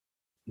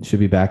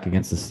should be back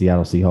against the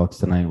Seattle Seahawks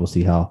tonight. We'll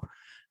see how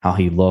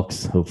he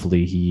looks.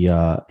 Hopefully he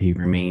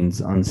remains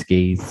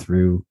unscathed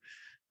through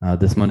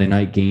this Monday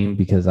night game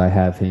because I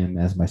have him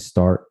as my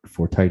start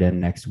for tight end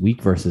next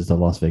week versus the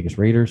Las Vegas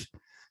Raiders.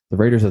 The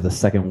Raiders are the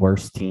second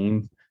worst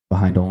team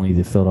behind only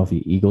the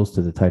Philadelphia Eagles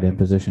to the tight end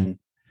position.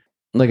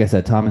 Like I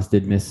said, Thomas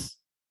did miss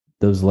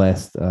those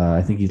last,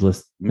 I think he's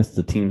missed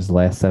the team's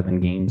last 7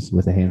 games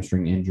with a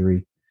hamstring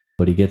injury,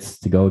 but he gets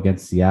to go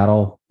against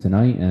Seattle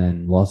tonight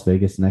and Las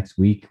Vegas next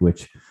week,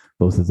 which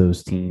both of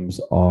those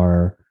teams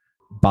are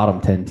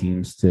bottom 10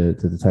 teams to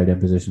the tight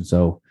end position.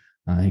 So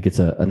he gets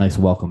a nice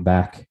welcome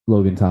back,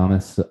 Logan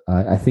Thomas.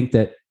 I think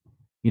that,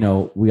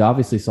 we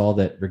obviously saw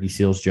that Ricky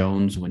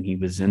Seals-Jones, when he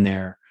was in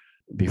there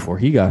before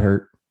he got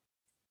hurt,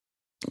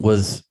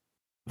 was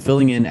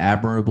filling in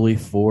admirably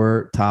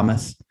for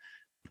Thomas.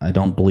 I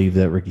don't believe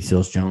that Ricky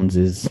Seals-Jones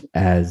is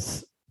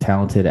as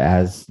talented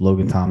as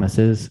Logan Thomas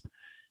is,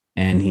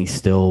 and he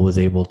still was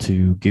able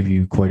to give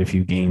you quite a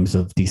few games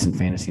of decent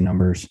fantasy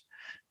numbers.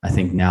 I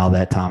think now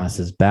that Thomas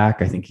is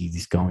back, I think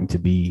he's going to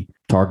be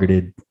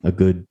targeted a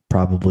good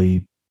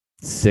probably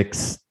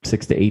 6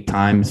 to 8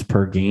 times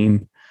per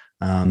game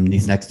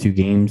these next 2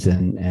 games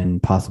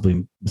and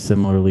possibly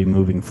similarly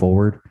moving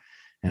forward.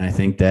 And I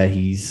think that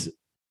he's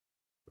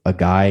a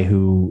guy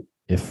who,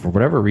 if for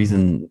whatever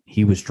reason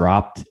he was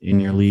dropped in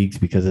your leagues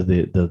because of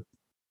the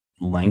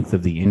length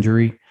of the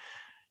injury,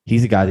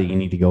 he's a guy that you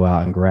need to go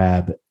out and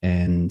grab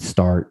and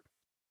start.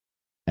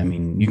 I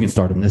mean, you can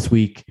start him this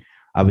week.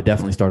 I would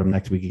definitely start him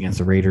next week against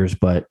the Raiders,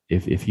 but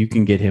if you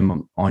can get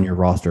him on your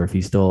roster, if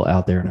he's still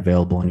out there and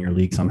available in your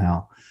league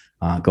somehow,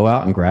 go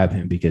out and grab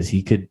him because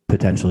he could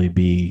potentially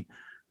be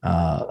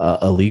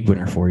a league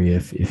winner for you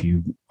if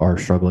you are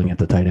struggling at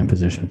the tight end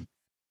position.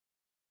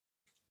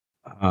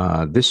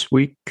 This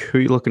week, who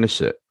are you looking to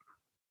sit?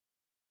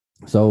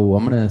 So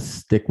I'm going to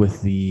stick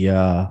with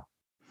the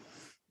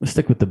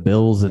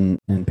Bills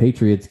and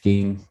Patriots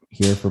game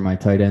here for my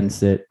tight end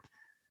sit.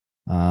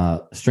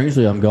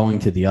 Strangely, I'm going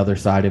to the other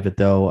side of it,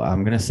 though.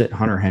 I'm going to sit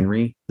Hunter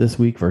Henry this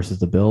week versus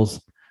the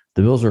Bills.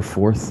 The Bills are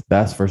 4th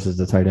best versus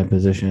the tight end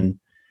position.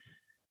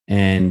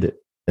 And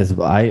as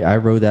I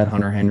rode that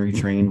Hunter Henry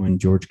train when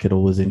George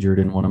Kittle was injured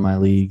in one of my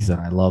leagues,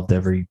 and I loved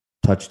every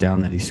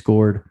touchdown that he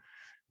scored.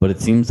 But it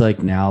seems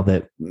like now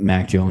that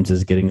Mac Jones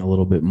is getting a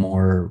little bit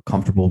more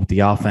comfortable with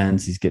the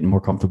offense, he's getting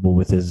more comfortable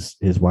with his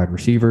wide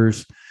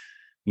receivers.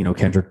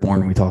 Kendrick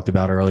Bourne, we talked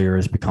about earlier,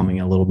 is becoming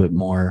a little bit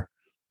more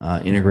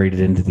integrated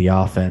into the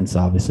offense.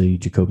 Obviously,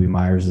 Jacoby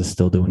Myers is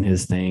still doing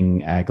his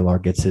thing. Aguilar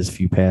gets his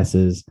few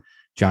passes.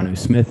 Jonnu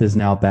Smith is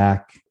now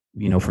back,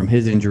 from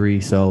his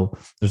injury. So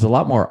there's a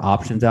lot more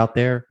options out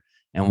there.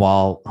 And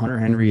while Hunter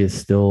Henry is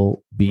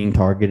still being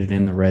targeted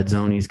in the red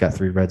zone, he's got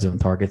 3 red zone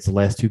targets the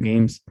last 2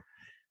 games.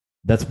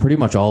 That's pretty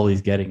much all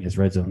he's getting is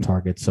red zone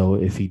targets. So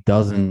if he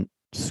doesn't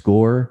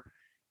score,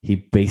 he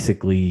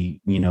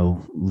basically,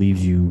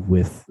 leaves you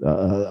with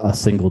a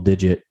single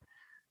digit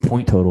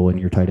point total in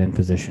your tight end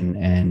position.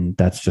 And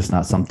that's just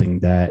not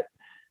something that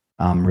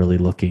I'm really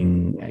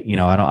looking,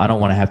 I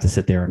don't want to have to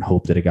sit there and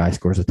hope that a guy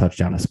scores a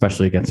touchdown,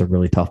 especially against a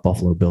really tough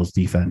Buffalo Bills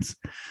defense.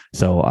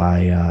 So I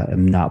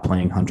am not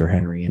playing Hunter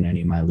Henry in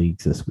any of my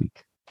leagues this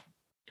week.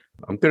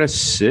 I'm going to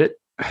sit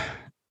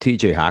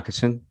TJ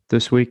Hawkinson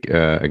this week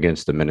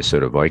against the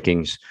Minnesota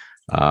Vikings.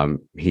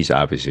 He's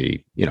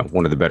obviously,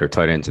 one of the better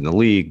tight ends in the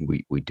league.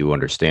 We do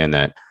understand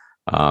that.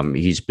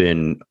 He's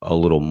been a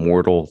little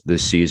mortal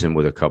this season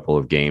with a couple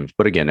of games,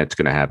 but again, that's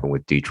going to happen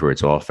with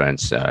Detroit's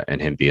offense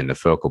and him being the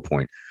focal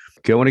point.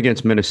 Going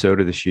against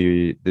Minnesota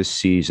this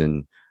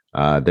season,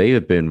 they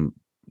have been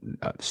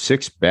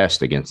 6th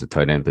best against the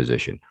tight end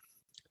position.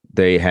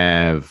 They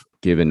have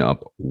given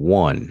up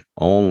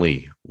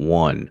only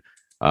one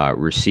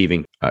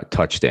receiving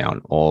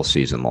touchdown all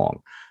season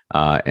long.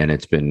 And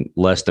it's been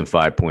less than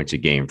 5 points a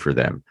game for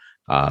them.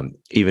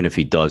 Even if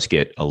he does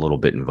get a little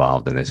bit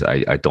involved in this,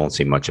 I don't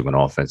see much of an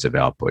offensive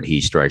output.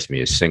 He strikes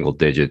me as single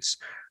digits,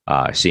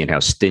 seeing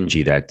how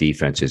stingy that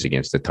defense is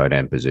against the tight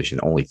end position.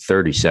 Only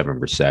 37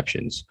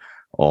 receptions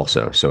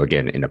also. So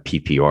again, in a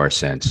PPR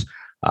sense,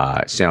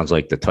 it sounds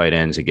like the tight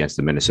ends against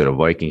the Minnesota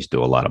Vikings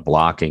do a lot of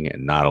blocking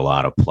and not a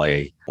lot of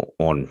play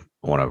on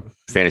a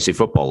fantasy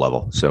football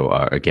level. So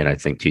again, I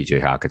think TJ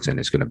Hawkinson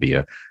is going to be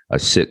a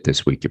sit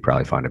this week. You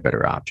probably find a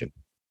better option.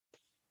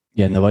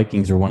 Yeah, and the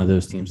Vikings are one of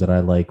those teams that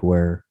I like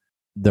where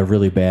they're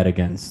really bad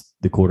against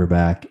the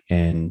quarterback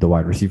and the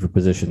wide receiver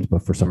positions,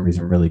 but for some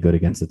reason really good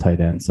against the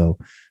tight end. So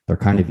they're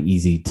kind of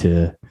easy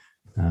to,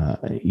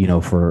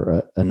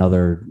 for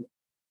another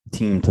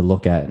team to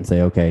look at and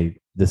say, okay,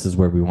 this is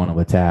where we want to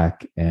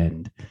attack.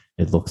 And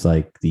it looks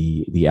like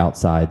the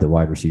outside, the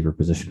wide receiver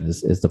position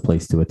is the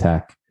place to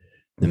attack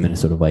the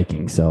Minnesota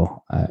Vikings.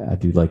 So I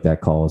do like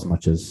that call as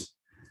much as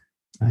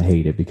I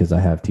hate it because I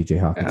have TJ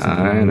Hawkinson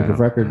on the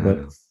record,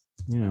 but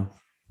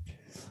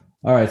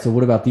All right. So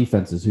what about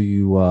defenses? Who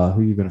you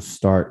going to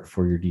start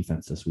for your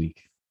defense this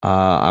week?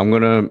 I'm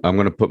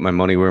gonna put my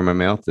money where my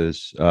mouth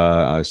is.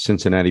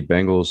 Cincinnati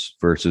Bengals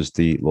versus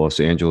the Los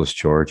Angeles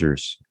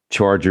Chargers.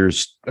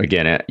 Chargers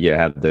again. You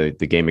had the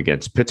game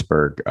against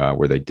Pittsburgh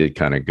where they did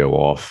kind of go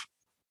off,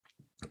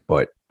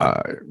 but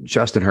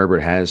Justin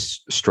Herbert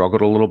has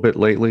struggled a little bit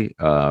lately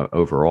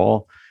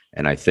overall,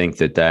 and I think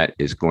that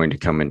is going to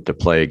come into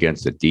play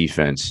against the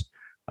defense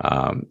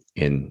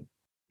in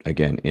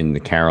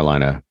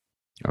the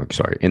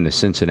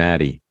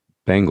Cincinnati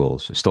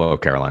Bengals. I still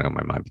have Carolina on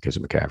my mind because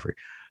of McCaffrey.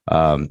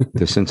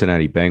 The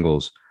Cincinnati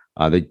Bengals,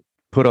 they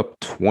put up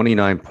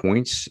 29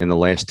 points in the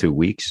last 2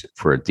 weeks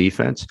for a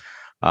defense.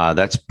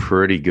 That's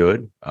pretty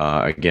good.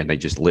 Again, they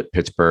just lit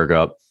Pittsburgh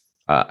up.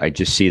 I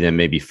just see them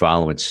maybe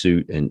following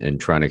suit and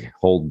trying to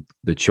hold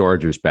the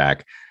Chargers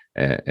back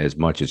as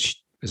much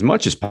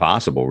as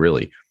possible,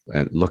 really.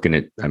 And looking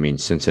at,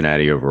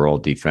 Cincinnati overall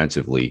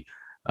defensively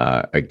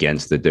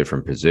against the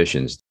different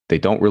positions, they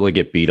don't really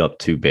get beat up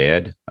too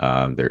bad.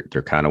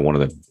 They're kind of one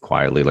of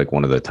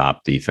the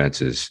top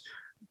defenses.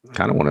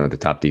 Kind of one of the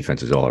top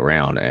defenses all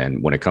around.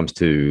 And when it comes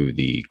to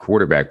the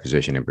quarterback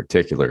position in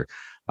particular,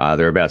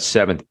 they're about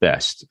 7th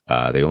best.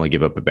 They only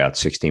give up about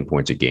 16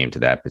 points a game to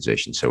that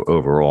position. So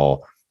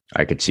overall,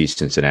 I could see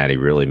Cincinnati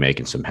really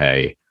making some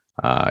hay.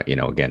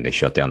 Again, they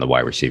shut down the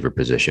wide receiver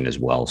position as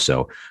well.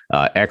 So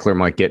Eckler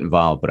might get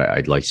involved, but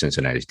I'd like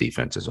Cincinnati's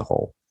defense as a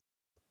whole.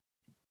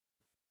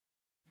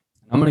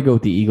 I'm going to go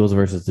with the Eagles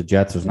versus the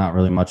Jets. There's not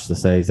really much to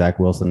say. Zach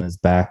Wilson is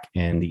back,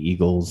 and the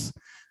Eagles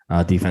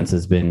defense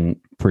has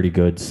been pretty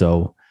good.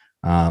 So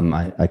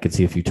I could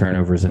see a few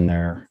turnovers in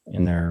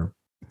their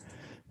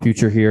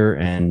future here,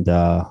 and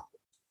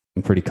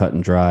pretty cut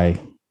and dry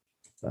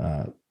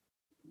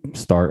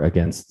start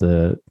against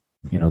the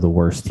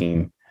worst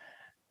team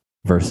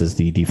versus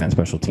the defense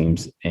special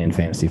teams in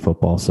fantasy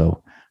football.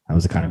 So that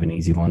was a kind of an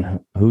easy one.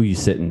 Who are you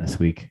sitting this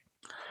week?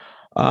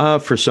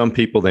 For some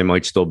people, they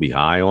might still be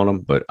high on them,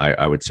 but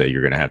I would say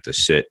you're going to have to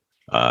sit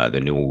the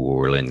New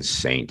Orleans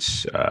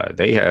Saints.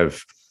 They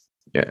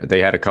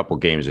had a couple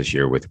games this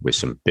year with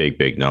some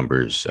big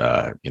numbers,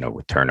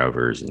 with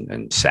turnovers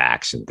and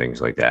sacks and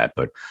things like that.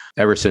 But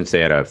ever since they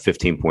had a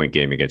 15-point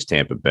game against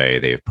Tampa Bay,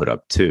 they have put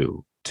up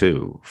 2,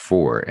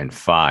 4, and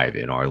 5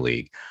 in our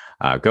league.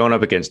 Going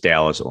up against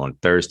Dallas on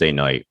Thursday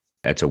night,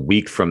 that's a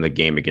week from the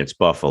game against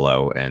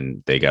Buffalo,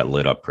 and they got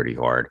lit up pretty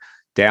hard.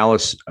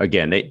 Dallas,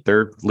 again,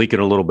 they're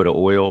leaking a little bit of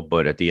oil,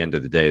 but at the end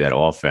of the day, that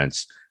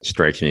offense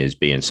strikes me as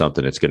being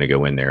something that's going to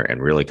go in there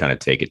and really kind of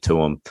take it to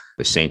them.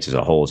 The Saints as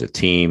a whole, as a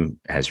team,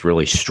 has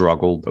really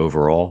struggled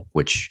overall,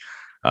 which,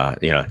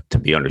 to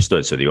be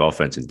understood. So the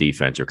offense and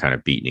defense are kind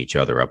of beating each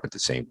other up at the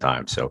same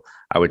time. So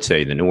I would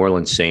say the New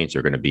Orleans Saints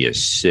are going to be a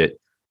sit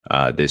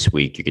this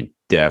week. You can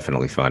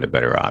definitely find a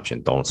better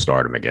option. Don't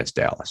start them against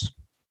Dallas.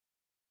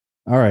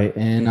 All right.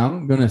 And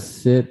I'm going to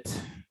sit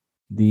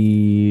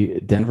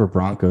The Denver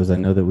Broncos, I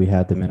know that we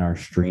had them in our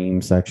stream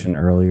section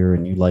earlier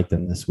and you liked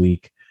them this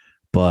week,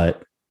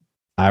 but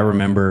I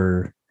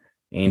remember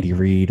Andy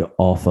Reid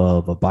off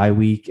of a bye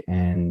week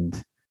and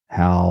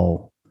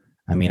how,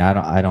 I mean,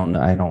 I don't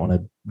want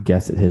to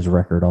guess at his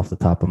record off the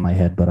top of my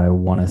head, but I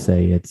want to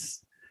say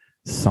it's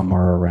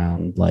somewhere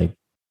around like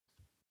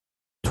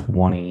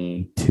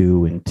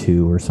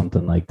 22-2 or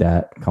something like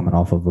that coming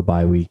off of a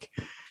bye week.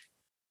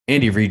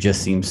 Andy Reid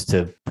just seems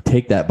to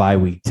take that bye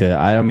week to,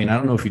 I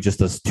don't know if he just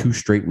does 2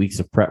 straight weeks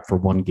of prep for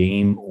one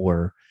game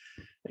or,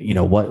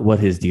 what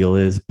his deal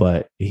is,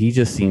 but he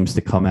just seems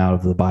to come out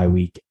of the bye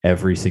week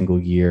every single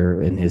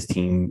year and his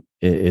team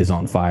is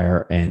on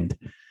fire. And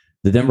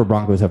the Denver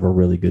Broncos have a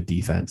really good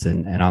defense.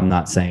 And I'm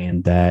not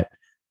saying that,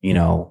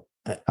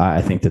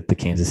 I think that the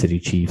Kansas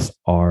City Chiefs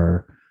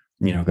are,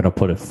 going to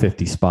put a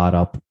 50 spot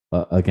up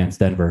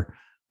against Denver,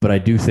 but I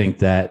do think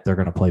that they're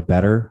going to play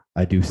better.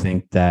 I do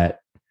think that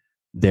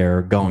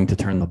they're going to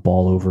turn the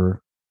ball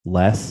over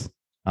less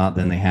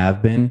than they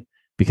have been,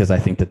 because I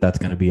think that that's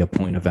going to be a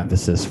point of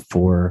emphasis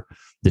for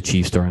the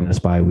Chiefs during this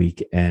bye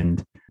week.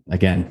 And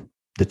again,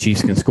 the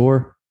Chiefs can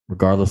score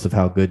regardless of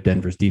how good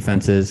Denver's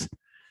defense is.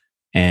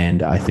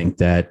 And I think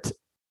that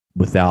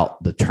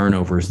without the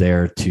turnovers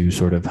there to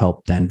sort of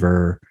help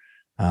Denver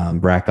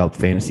rack up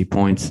fantasy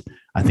points,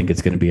 I think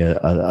it's going to be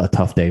a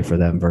tough day for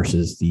them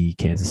versus the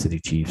Kansas City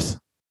Chiefs.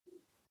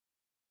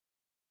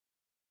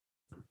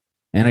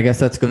 And I guess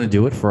that's going to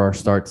do it for our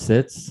start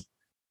sits.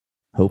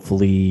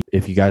 Hopefully,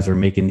 if you guys are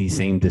making these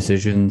same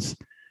decisions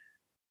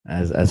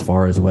as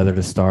far as whether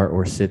to start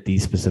or sit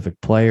these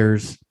specific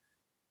players,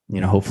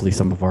 hopefully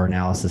some of our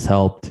analysis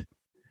helped.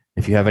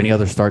 If you have any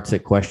other start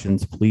sit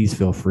questions, please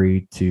feel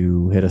free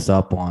to hit us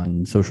up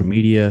on social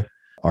media,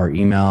 our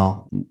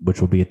email, which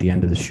will be at the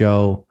end of the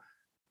show.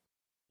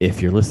 If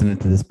you're listening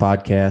to this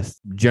podcast,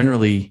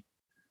 generally,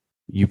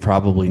 you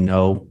probably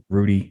know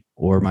Rudy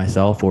or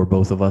myself or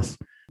both of us.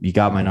 You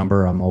got my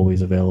number. I'm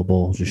always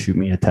available. Just shoot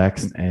me a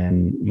text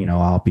and,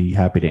 I'll be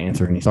happy to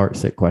answer any start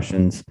sit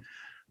questions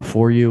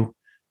for you.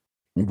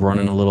 I'm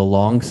running a little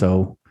long,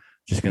 so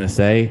just going to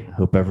say,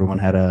 hope everyone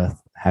had a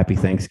happy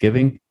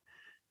Thanksgiving,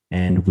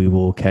 and we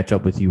will catch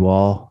up with you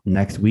all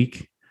next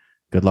week.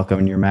 Good luck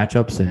on your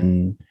matchups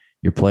and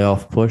your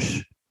playoff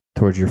push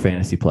towards your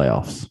fantasy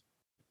playoffs.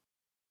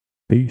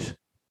 Peace.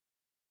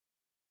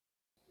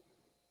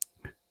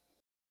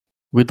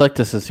 We'd like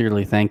to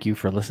sincerely thank you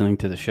for listening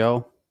to the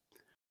show.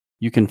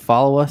 You can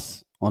follow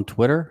us on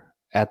Twitter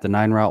at the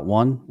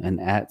 9Route1 and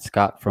at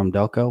Scott from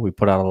Delco. We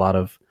put out a lot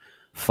of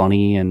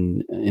funny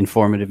and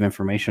informative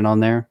information on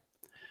there.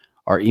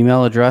 Our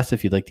email address,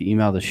 if you'd like to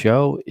email the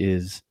show,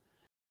 is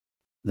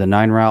the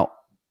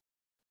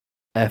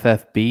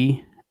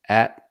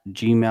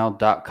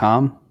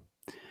 9routeFFB@gmail.com.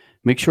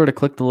 Make sure to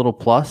click the little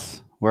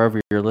plus wherever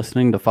you're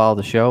listening to follow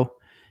the show.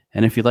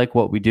 And if you like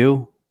what we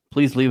do,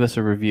 please leave us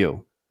a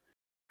review.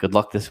 Good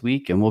luck this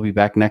week, and we'll be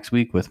back next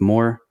week with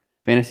more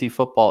fantasy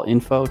football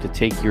info to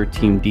take your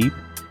team deep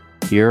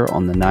here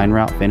on the 9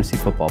 Route Fantasy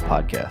Football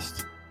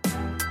Podcast.